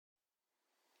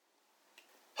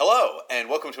Hello, and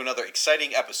welcome to another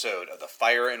exciting episode of the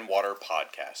Fire and Water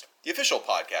Podcast, the official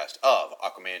podcast of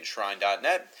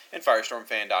AquamanShrine.net and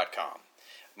FirestormFan.com.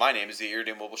 My name is the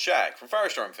Irredeemable Shag from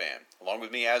Firestorm Fan. Along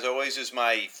with me, as always, is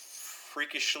my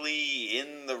freakishly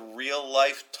in the real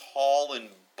life tall and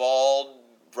bald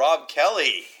Rob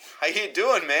Kelly. How you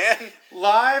doing, man?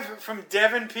 Live from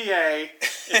Devon, PA,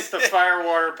 it's the Fire and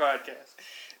Water Podcast.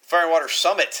 Fire and Water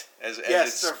Summit.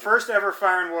 Yes, our first ever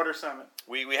Fire and Water Summit.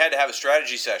 We had to have a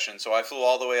strategy session, so I flew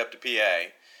all the way up to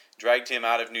PA, dragged him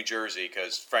out of New Jersey,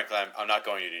 because frankly I'm not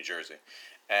going to New Jersey.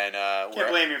 And Can't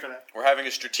blame you for that. We're having a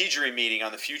strategery meeting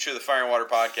on the future of the Fire and Water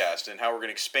Podcast and how we're going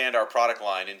to expand our product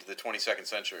line into the 22nd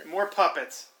century. More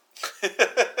puppets.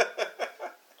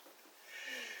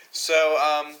 So,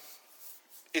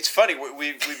 it's funny,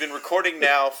 we've been recording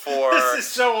now for... This is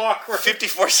so awkward.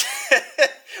 54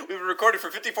 We've been recording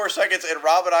for 54 seconds, and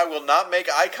Rob and I will not make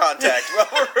eye contact while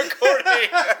we're recording.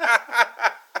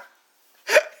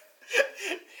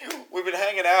 We've been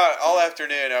hanging out all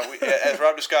afternoon. As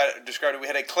Rob described it, we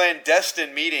had a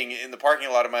clandestine meeting in the parking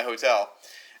lot of my hotel,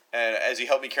 and as he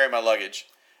helped me carry my luggage.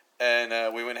 And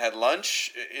we went and had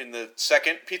lunch in the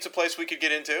second pizza place we could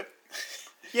get into.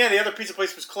 Yeah, the other pizza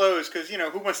place was closed because,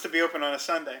 who wants to be open on a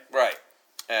Sunday? Right.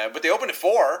 But they opened at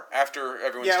 4 after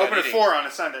everyone's done open eating. at 4 on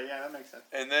a Sunday. Yeah, that makes sense.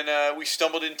 And then we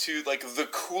stumbled into the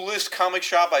coolest comic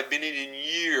shop I've been in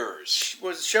years.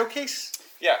 Was it Showcase?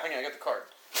 Yeah, hang on, I got the card.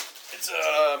 It's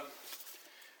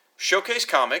Showcase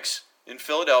Comics in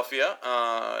Philadelphia.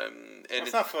 And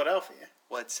it's not Philadelphia.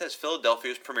 Well, it says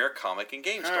Philadelphia's premier comic and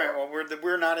game store. All right, well,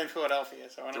 we're not in Philadelphia,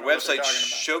 so I don't know Their what they're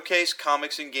website's talking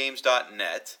about.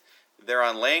 ShowcaseComicsandGames.net. They're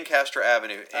on Lancaster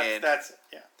Avenue. That's it,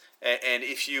 yeah. And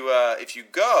if you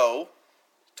go,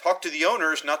 talk to the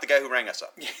owners, not the guy who rang us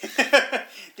up.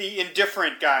 The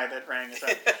indifferent guy that rang us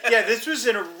up. Yeah, this was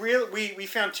in a real... We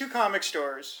found 2 comic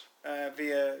stores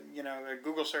via, a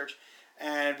Google search,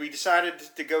 and we decided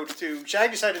to go to...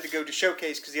 Shag decided to go to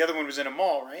Showcase because the other one was in a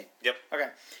mall, right? Yep. Okay.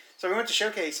 So we went to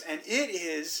Showcase, and it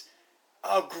is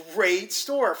a great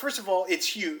store. First of all, it's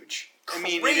huge.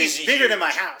 It is bigger than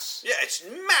my house. Yeah, it's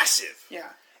massive. Yeah.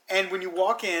 And when you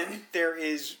walk in, there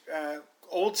is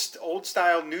old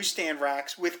style newsstand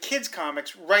racks with kids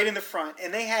comics right in the front,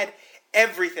 and they had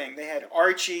everything. They had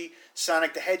Archie,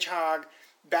 Sonic the Hedgehog,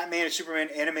 Batman and Superman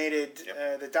animated,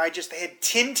 the digest. They had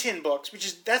Tintin books,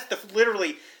 that's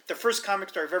literally the first comic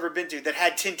store I've ever been to that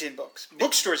had Tintin books.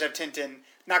 Bookstores have Tintin,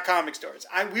 not comic stores.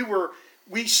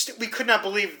 We could not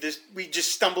believe this. We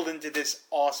just stumbled into this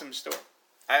awesome store.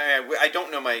 I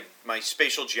don't know my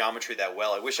spatial geometry that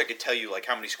well. I wish I could tell you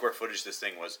how many square footage this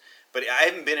thing was. But I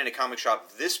haven't been in a comic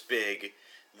shop this big,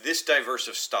 this diverse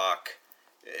of stock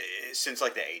since the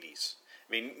 80s.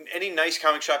 I mean, any nice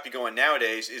comic shop you go in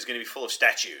nowadays is going to be full of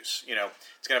statues. It's going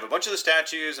to have a bunch of the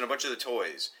statues and a bunch of the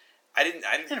toys. I didn't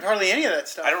have hardly any of that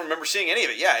stuff. I don't remember seeing any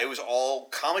of it. Yeah, it was all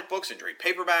comic books and trade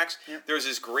paperbacks. Yep. There was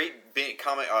this great big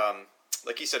comic,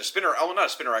 like you said, not a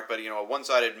spinner rack, but a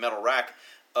one-sided metal rack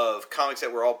of comics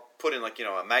that were all put in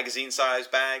a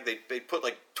magazine-sized bag. They put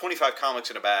 25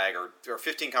 comics in a bag or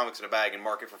 15 comics in a bag and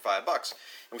mark it for $5. And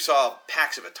we saw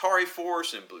packs of Atari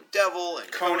Force and Blue Devil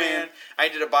and Conan. I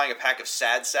ended up buying a pack of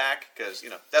Sad Sack because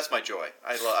that's my joy.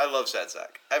 I love Sad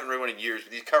Sack. I haven't read one in years,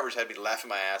 but these covers had me laughing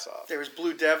my ass off. There was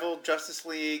Blue Devil, Justice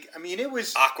League. I mean, it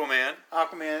was Aquaman.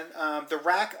 The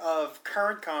rack of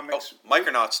current comics. Oh,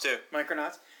 Micronauts too.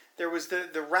 Micronauts. There was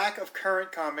the rack of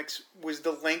current comics was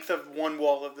the length of one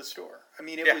wall of the store. I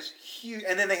mean, it was huge.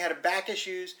 And then they had back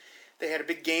issues. They had a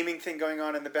big gaming thing going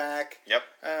on in the back. Yep.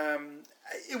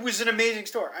 It was an amazing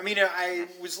store. I mean, I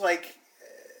was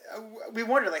we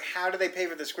wondered how do they pay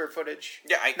for the square footage?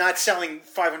 Yeah, not selling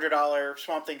 $500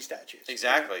 Swamp Thing statues.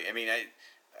 Exactly. I mean,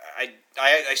 I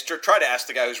try to ask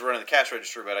the guy who's running the cash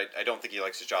register, but I don't think he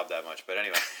likes his job that much. But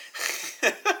anyway.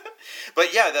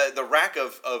 But yeah, the rack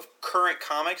of current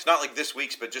comics, not like this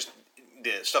week's, but just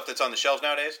the stuff that's on the shelves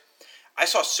nowadays. I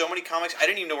saw so many comics, I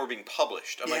didn't even know were being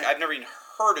published. I've never even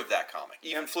heard of that comic.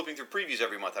 Even flipping through previews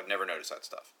every month, I've never noticed that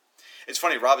stuff. It's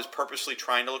funny, Rob is purposely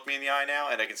trying to look me in the eye now,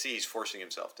 and I can see he's forcing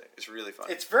himself to. It's really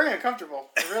funny. It's very uncomfortable.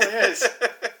 It really is.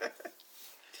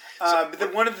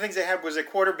 But one of the things they had was a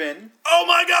quarter bin. Oh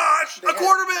my gosh!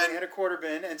 Quarter bin! They had a quarter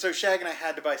bin, and so Shag and I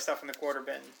had to buy stuff in the quarter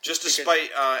bin. Just to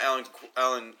spite Alan,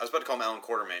 I was about to call him Alan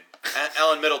Quartermain.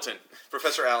 Alan Middleton.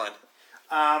 Professor Alan.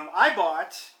 I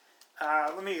bought,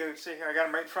 let me see here, I got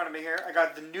them right in front of me here. I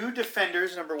got the New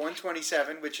Defenders, number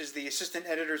 127, which is the Assistant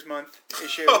Editors Month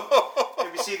issue.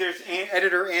 You see there's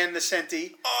Editor Ann Nocenti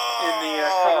in the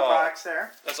cover box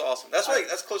there. That's awesome.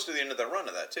 That's close to the end of the run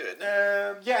of that, too, isn't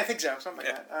it? Yeah, I think so, something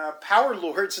like that. Power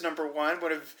Lords, number 1,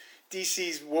 one of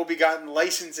DC's woe-begotten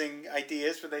licensing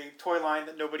ideas for the toy line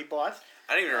that nobody bought.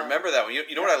 I don't even remember that one.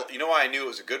 You know what? You know why I knew it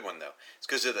was a good one though? It's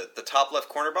because the top left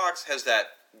corner box has that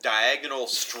diagonal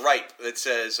stripe that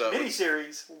says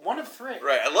miniseries 1 of 3.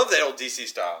 Right, I love that old DC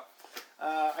style.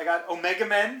 I got Omega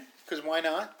Men because why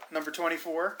not? Number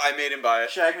 24. I made him buy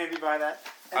it. Shag made me buy that.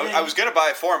 I was gonna buy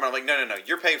it for him, but I'm like, no,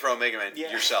 you're paying for Omega Man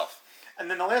yourself.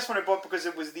 And then the last one I bought because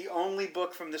it was the only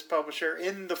book from this publisher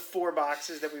in the 4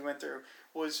 boxes that we went through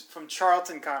was from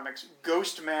Charlton Comics,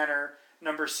 Ghost Manor.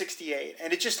 Number 68,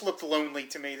 and it just looked lonely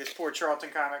to me, this poor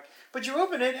Charlton comic. But you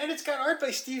open it, and it's got art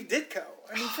by Steve Ditko.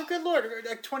 I mean, for good lord,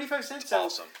 like 25 cents. That's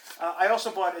awesome. I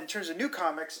also bought, in terms of new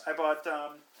comics, I bought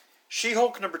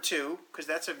She-Hulk number 2, because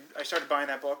I started buying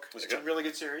that book. Was it it's good? A really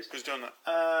good series. Who's doing that?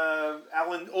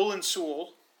 Olin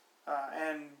Sewell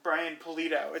and Brian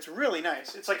Polito. It's really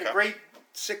nice. It's like a great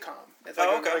sitcom. It's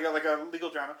like, like a legal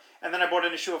drama. And then I bought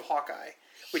an issue of Hawkeye,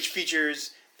 which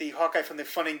features the Hawkeye from the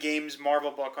Fun and Games Marvel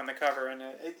book on the cover, and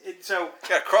so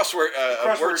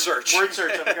word search on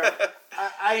the cover.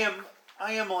 I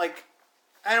am like,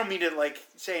 I don't mean to like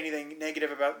say anything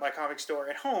negative about my comic store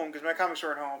at home because my comic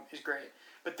store at home is great,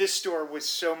 but this store was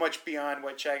so much beyond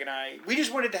what Shag and we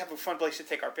just wanted to have a fun place to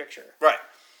take our picture, right?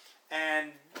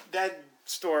 And that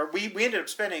store, we ended up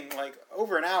spending like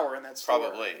over an hour in that store.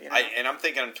 Probably, and I'm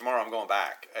thinking tomorrow I'm going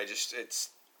back. It's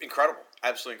incredible,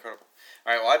 absolutely incredible.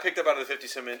 All right, well, I picked up out of the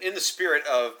 57 in the spirit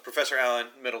of Professor Alan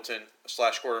Middleton /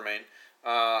 Quartermain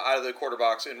out of the quarter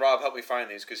box. And Rob helped me find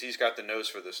these because he's got the nose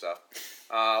for this stuff.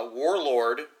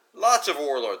 Warlord, lots of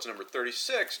Warlords. Number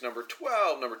 36, number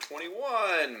 12, number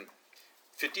 21,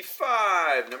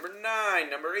 55, number 9,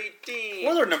 number 18.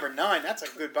 Warlord number 9, that's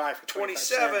a good buy for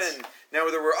 27. Cents. Now,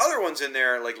 there were other ones in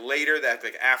there like later that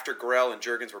like after Grell and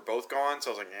Jurgens were both gone.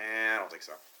 So I was like, I don't think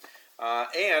so.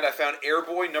 And I found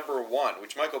Airboy number 1,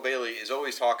 which Michael Bailey is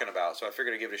always talking about, so I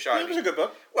figured I'd give it a shot. It was a good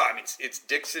book. Well, I mean, it's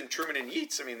Dixon, Truman, and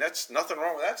Yeats. I mean, that's nothing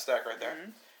wrong with that stack right there. Mm-hmm.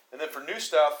 And then for new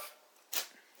stuff,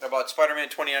 I bought Spider-Man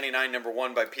 2099 number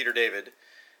 1 by Peter David.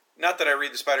 Not that I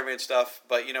read the Spider-Man stuff,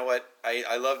 but you know what?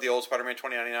 I love the old Spider-Man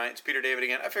 2099. It's Peter David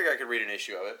again. I figured I could read an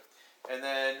issue of it. And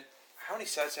then, how many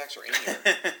side stacks are in here?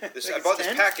 I bought 10?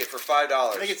 This packet for $5.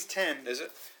 I think it's 10. Is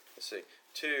it? Let's see.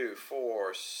 2,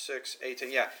 4, 6, 8,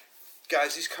 10. Yeah.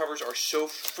 Guys, these covers are so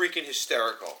freaking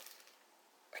hysterical.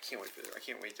 I can't wait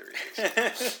to read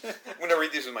these. I'm going to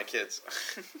read these with my kids.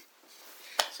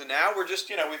 So now we're just,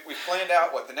 we've planned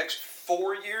out, the next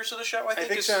 4 years of the show, I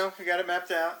think so. We got it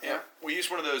mapped out. Yeah. We use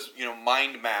one of those,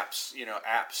 mind maps,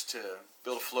 apps to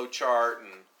build a flow chart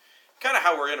and kind of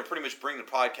how we're going to pretty much bring the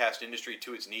podcast industry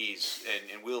to its knees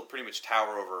and we'll pretty much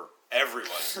tower over everyone,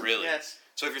 really. Yes.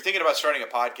 So if you're thinking about starting a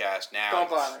podcast now, don't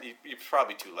bother. You're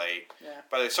probably too late. Yeah.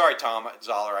 By the way, sorry, Tom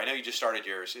Zoller. I know you just started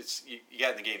yours. You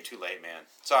got in the game too late, man.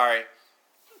 Sorry.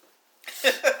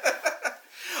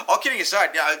 All kidding aside,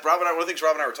 one of the things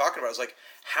Rob and I were talking about was like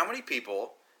how many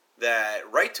people that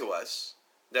write to us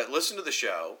that listen to the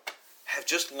show have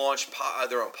just launched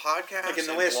their own podcasts. Like in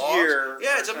the last blogs. year.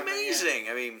 Yeah, it's amazing.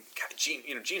 Yeah. I mean,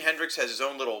 Gene Hendricks has his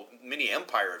own little mini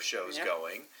empire of shows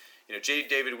going. J.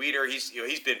 David Weeder, he's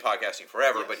been podcasting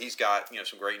forever, but he's got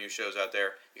some great new shows out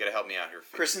there. You got to help me out here.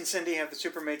 Chris and Cindy have the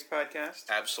Supermates podcast.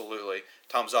 Absolutely.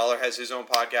 Tom Zoller has his own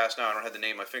podcast now. I don't have the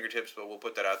name at my fingertips, but we'll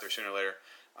put that out there sooner or later.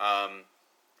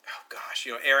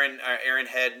 Aaron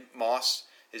Head Moss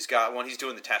has got one. He's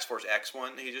doing the Task Force X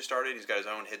one. He just started. He's got his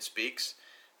own Head Speaks.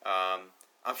 I'm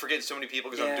forgetting so many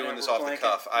people because I'm doing this off the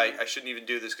cuff. I shouldn't even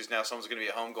do this because now someone's going to be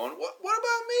at home going, "What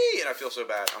about me?" And I feel so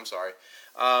bad. I'm sorry.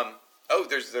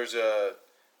 There's a...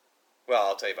 Well,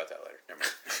 I'll tell you about that later. Never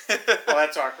mind. Well,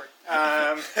 that's awkward.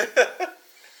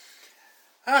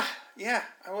 Yeah.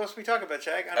 What else we talk about,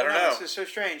 Shag? I don't know. This is so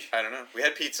strange. I don't know. We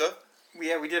had pizza. We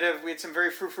had some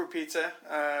very frou-frou pizza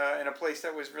in a place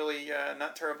that was really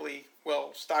not terribly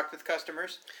well stocked with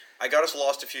customers. I got us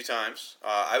lost a few times.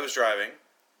 I was driving.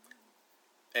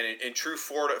 And in true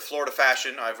Florida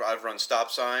fashion, I've run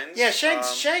stop signs. Yeah,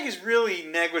 Shag is really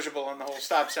negligible on the whole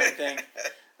stop sign thing.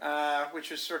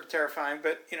 Which was sort of terrifying,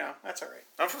 but that's all right.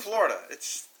 I'm from Florida.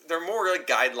 They're more like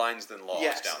guidelines than laws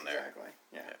down there. Exactly.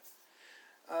 Yeah.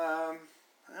 I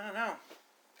don't know.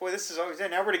 Boy, this is always there.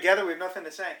 Now we're together. We have nothing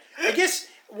to say. I guess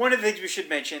one of the things we should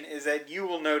mention is that you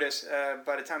will notice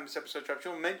by the time this episode drops,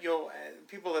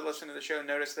 people that listen to the show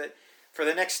notice that for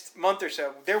the next month or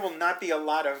so, there will not be a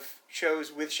lot of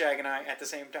shows with Shag and I at the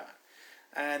same time,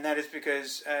 and that is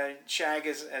because Shag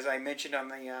is, as I mentioned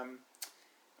on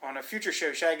a future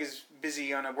show, Shag is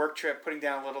busy on a work trip putting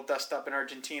down a little dust up in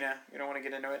Argentina. You don't want to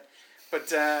get into it.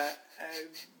 But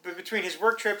between his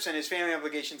work trips and his family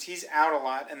obligations, he's out a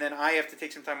lot. And then I have to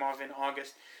take some time off in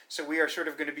August. So we are sort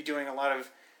of going to be doing a lot of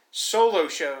solo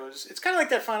shows. It's kind of like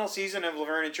that final season of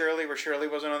Laverne and Shirley where Shirley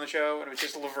wasn't on the show and it was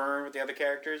just Laverne with the other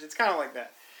characters. It's kind of like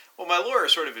that. Well, my lawyer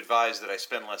sort of advised that I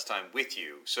spend less time with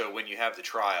you, so when you have the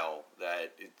trial,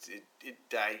 that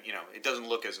it doesn't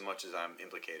look as much as I'm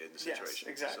implicated in the situation.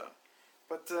 Yes, exactly.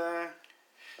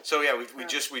 So,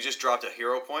 but we just dropped a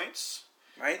hero points.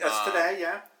 right, that's today.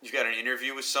 Yeah, You've got an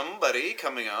interview with somebody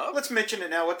coming up. let's mention it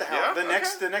now. What the hell? Yeah,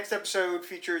 The next episode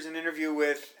features an interview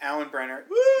with Alan Brennert,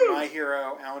 Woo! my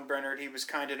hero, Alan Brennert. He was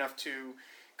kind enough to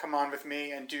come on with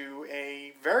me and do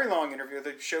a very long interview.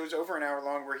 The show's over an hour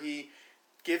long, where he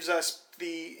gives us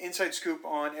the inside scoop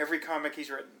on every comic he's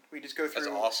written. We just go through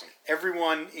That's awesome.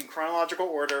 everyone in chronological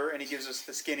order, and he gives us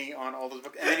the skinny on all those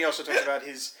books. And then he also talks about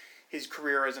his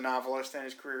career as a novelist and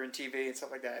his career in TV and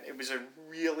stuff like that. It was a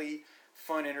really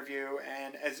fun interview,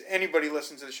 and as anybody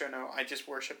listens to the show know, I just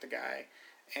worship the guy,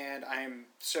 and I'm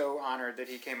so honored that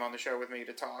he came on the show with me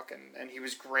to talk, and he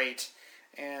was great.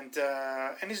 And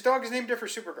his dog is named after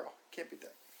Supergirl. Can't beat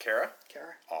that. Kara?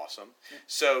 Kara. Awesome.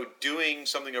 So doing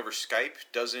something over Skype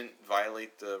doesn't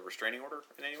violate the restraining order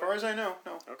in any way? As far as I know,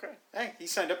 no. Okay. Hey, he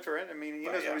signed up for it. I mean, he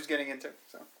knows what he's getting into.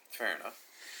 So Fair enough.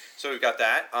 So we've got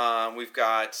that.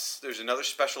 There's another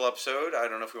special episode, I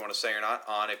don't know if we want to say or not,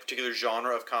 on a particular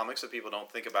genre of comics that people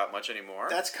don't think about much anymore.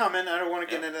 that's coming. I don't want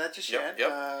to get into that just Yep,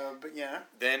 yet. But yeah.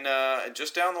 Then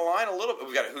just down the line a little bit,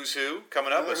 we've got a Who's Who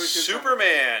coming up, Another a Who's Who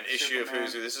Superman issue Superman. of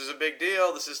Who's Who. This is a big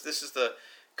deal. This is the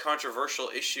controversial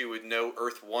issue with no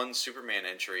Earth 1 Superman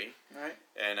entry. Right.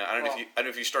 And I don't know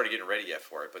if you started getting ready yet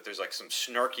for it, but there's like some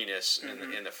snarkiness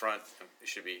in the front. It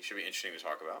should be interesting to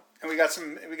talk about. And we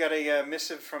got a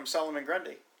missive from Solomon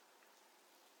Grundy.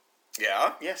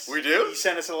 Yeah. Yes, We do. He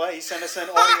sent us an audio. He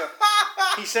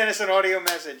sent us an audio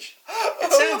message.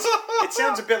 It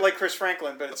sounds a bit like Chris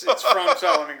Franklin, but it's from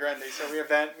Solomon Grundy. So we have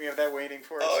that waiting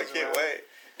for us. Oh, I as can't well. wait.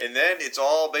 And then it's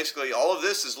all of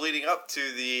this is leading up to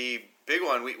the big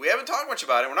one. We haven't talked much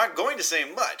about it. We're not going to say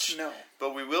much. No.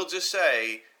 But we will just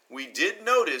say we did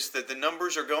notice that the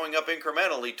numbers are going up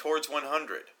incrementally towards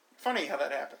 100. Funny how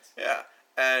that happens. Yeah.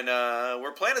 And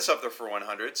we're planning this up there for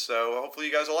 100, so hopefully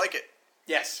you guys will like it.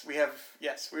 Yes, we have.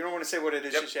 Yes, we don't want to say what it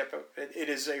is just yet, but it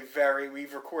is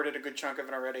we've recorded a good chunk of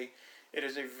it already. It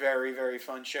is a very, very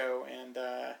fun show, and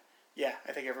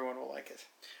I think everyone will like it.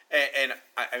 And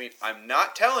I mean, I'm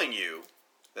not telling you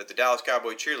that the Dallas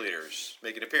Cowboy cheerleaders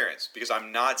make an appearance, because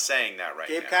I'm not saying that right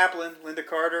Gabe now. Kaplan, Linda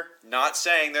Carter, Not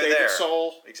saying they're David there.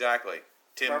 Soul, Exactly.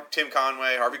 Tim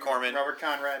Conway, Harvey Korman. Robert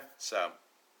Conrad. So,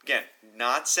 again,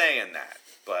 not saying that,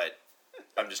 but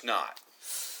I'm just not.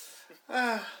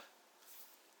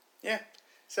 Yeah.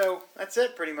 So that's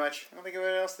it, pretty much. I don't think I have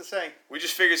anything else to say. We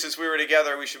just figured since we were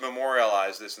together, we should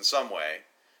memorialize this in some way.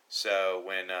 So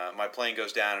when my plane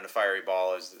goes down in a fiery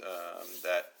ball, is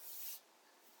that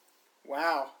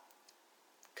Wow.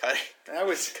 cutting? That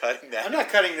was Cutting that. I'm not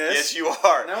cutting this. Yes, you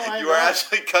are. No, I'm You are not.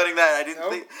 actually cutting that. I didn't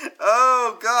Nope. think.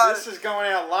 Oh God. This is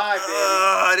going out live, baby.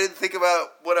 I didn't think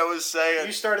about what I was saying.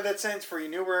 You started that sentence before you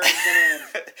knew where it was going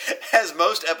to end. As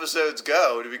most episodes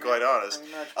go, to be quite honest.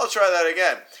 pretty much. I'll try that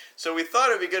again. So we thought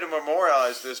it would be good to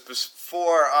memorialize this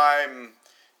before I'm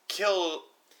killed.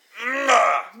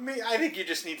 I think you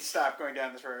just need to stop going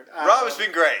down this road. Rob has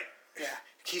been great. Yeah.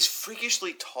 He's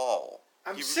freakishly tall.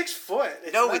 I'm 6 foot.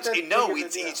 It's No, not that big of a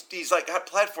deal. he's like got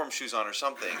platform shoes on or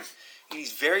something. And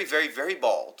he's very, very, very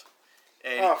bald.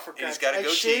 And, Oh, for and he's God's got sake. a I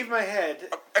goatee. shaved my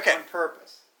head Okay. on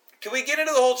purpose. Can we get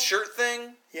into the whole shirt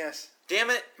thing? Yes.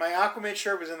 Damn it. My Aquaman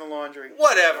shirt was in the laundry.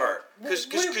 Whatever. What-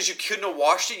 Because you couldn't have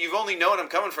washed it. You've only known I'm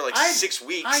coming for like 6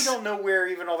 weeks. I don't know where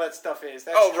even all that stuff is.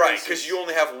 That's Oh, right. Tracy's. Because you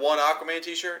only have one Aquaman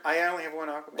t-shirt? I only have one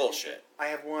Aquaman. Bullshit. T-shirt. I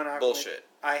have one Aquaman. Bullshit.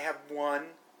 I have one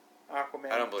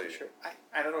Aquaman. I don't believe T-shirt.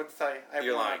 I don't know what to tell you. I have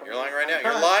You're one lying. Aquaman. You're lying right now.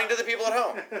 You're lying to the people at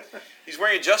home. He's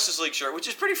wearing a Justice League shirt, which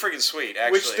is pretty freaking sweet,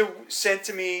 actually. Which sent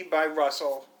to me by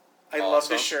Russell. I love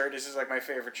Awesome. this shirt. This is like my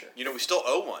favorite shirt. You know, we still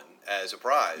owe one as a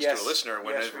prize Yes. to a listener.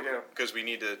 Yes, we do. Because we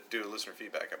need to do a listener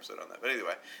feedback episode on that. But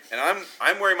anyway, and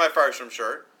I'm wearing my Firestorm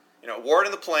shirt. You know, wore it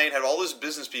in the plane, had all those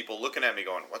business people looking at me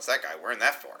going, what's that guy wearing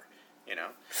that for? You know?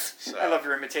 So, I love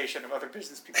your imitation of other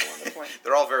business people on the plane.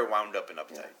 they're all very wound up and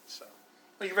uptight. Yeah. So.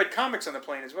 Well, you read comics on the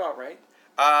plane as well, right?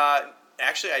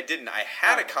 Actually, I didn't. I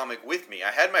had a comic with me. I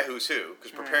had my Who's Who,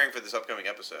 because preparing for this upcoming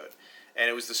episode. And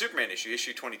it was the Superman issue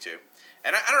 22.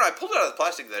 And I don't know, I pulled it out of the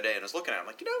plastic the other day and I was looking at it. I'm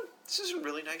like, this is in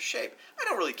really nice shape. I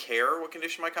don't really care what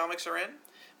condition my comics are in.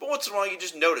 But once in a while you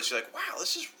just notice, you're like, wow,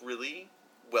 this is really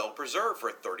well preserved for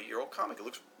a 30-year-old comic. It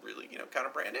looks really, kind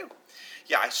of brand new.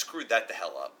 Yeah, I screwed that the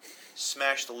hell up.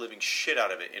 Smashed the living shit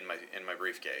out of it in my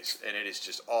briefcase. And it is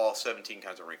just all 17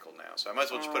 kinds of wrinkled now. So I might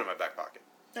as well just put it in my back pocket.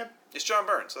 Yep. It's John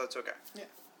Byrne, so that's okay. Yeah.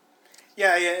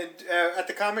 Yeah, yeah. At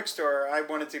the comic store, I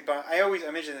wanted to buy.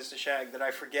 I mention this to Shag that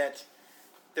I forget.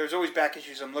 There's always back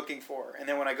issues I'm looking for, and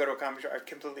then when I go to a comic store, I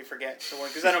completely forget the one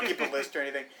because I don't keep a list or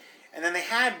anything. And then they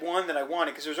had one that I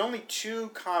wanted because there's only 2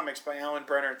 comics by Alan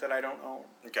Brenner that I don't own.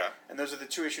 Okay. And those are the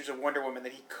 2 issues of Wonder Woman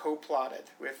that he co-plotted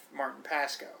with Martin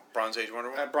Pascoe. Bronze Age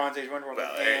Wonder Woman? Bronze Age Wonder Woman.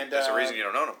 Well, hey, that's the reason you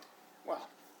don't own them. Well,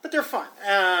 but they're fun.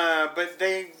 But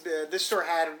this store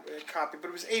had a copy, but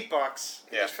it was $8.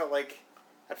 It just felt like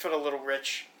I felt a little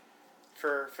rich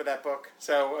for that book,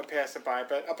 so I passed it by.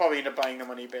 But I'll probably end up buying them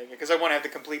on eBay because I want to have the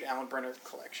complete Alan Brenner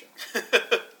collection.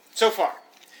 So far,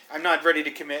 I'm not ready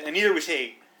to commit, and neither was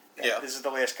he. Yeah. This is the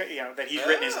last, that he's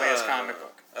written his last comic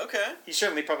book. Okay. He's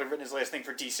certainly probably written his last thing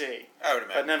for DC. I would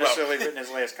imagine. But not necessarily written his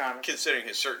last comic. Considering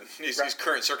his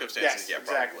current circumstances, yes,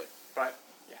 probably. Exactly. But,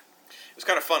 yeah. It was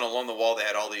kind of fun. Along the wall, they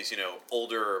had all these,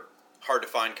 older,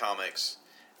 hard-to-find comics,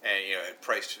 and,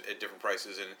 priced at different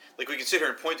prices. And, like, we could sit here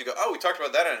and point to go, oh, we talked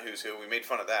about that on Who's Who. We made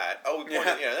fun of that. Oh, we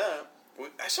pointed,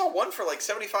 I saw one for, like,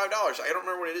 $75. I don't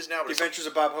remember what it is now. But Adventures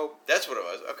of Bob Hope. That's what it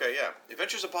was. Okay, yeah.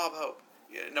 Adventures of Bob Hope.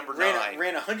 Yeah, number 9.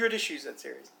 Ran 100 issues, that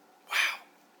series. Wow.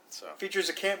 So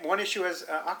features one issue has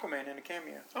Aquaman in a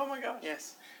cameo. Oh my gosh.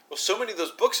 Yes. Well, so many of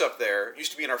those books up there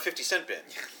used to be in our 50-cent bin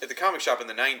at the comic shop in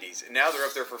the 90s, and now they're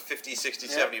up there for $50, $60,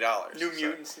 $70. New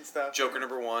Mutants and stuff. Joker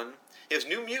number 1. It was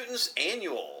New Mutants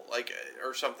Annual,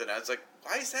 or something. I was like,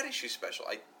 why is that issue special?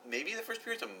 Maybe the first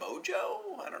appearance of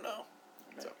Mojo? I don't know.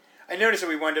 So. I noticed that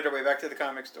we wandered our way back to the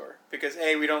comic store because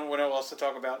A, we don't know what else to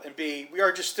talk about, and B, we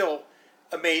are just still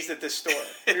amazed at this store.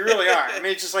 We really are. I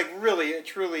mean, it's just really a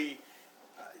truly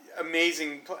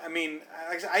amazing. I mean,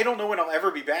 I don't know when I'll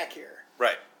ever be back here.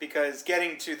 Right. Because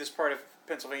getting to this part of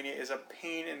Pennsylvania is a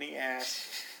pain in the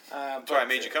ass. That's why I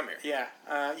made you come here. Yeah.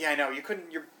 I know. You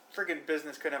couldn't. Your friggin'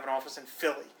 business couldn't have an office in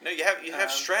Philly. No, you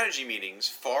have strategy meetings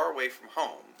far away from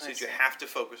home, since you have to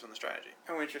focus on the strategy.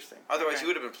 Oh, interesting. Otherwise, you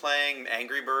would have been playing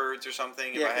Angry Birds or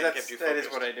something. Yeah, if I hadn't kept you focused. That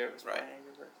is what I do. Right.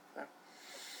 Angry Birds. So.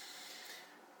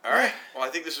 All right. Well, I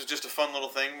think this was just a fun little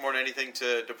thing, more than anything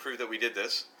to prove that we did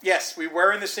this. Yes, we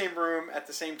were in the same room at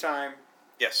the same time.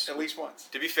 Yes. At least once.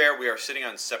 To be fair, we are sitting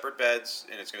on separate beds,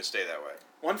 and it's going to stay that way.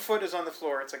 One foot is on the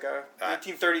floor. It's like a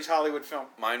 1930s Hollywood film.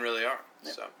 Mine really are.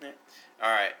 Yep. So. Yep. All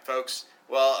right, folks.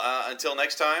 Well, until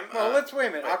next time. Well, let's wait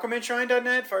a minute.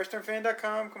 AquamanShrine.net,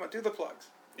 FirestormFan.com. Come on, do the plugs.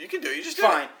 You can do it. You just do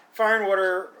Fine. it. Fire and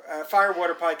Water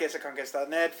Podcast at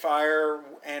Comcast.net,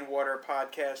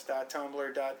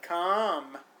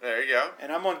 fireandwaterpodcast.tumblr.com. There you go.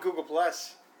 And I'm on Google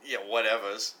Plus. Yeah,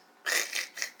 whatevers.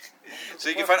 So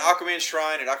you can find Aquaman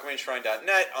Shrine at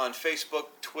AquamanShrine.net on Facebook,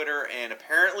 Twitter, and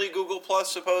apparently Google Plus,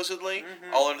 supposedly,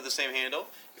 all under the same handle.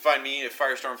 You can find me at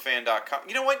FirestormFan.com.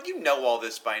 You know what? You know all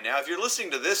this by now. If you're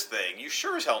listening to this thing, you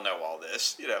sure as hell know all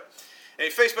this.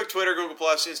 And Facebook, Twitter, Google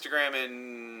Plus, Instagram,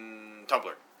 and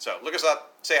Tumblr. So look us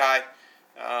up, say hi,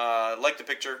 like the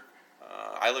picture.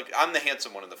 I'm the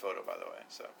handsome one in the photo, by the way.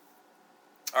 So,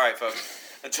 all right, folks.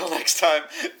 Until next time,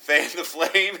 fan the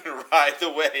flame and ride the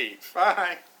wave.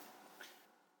 Bye.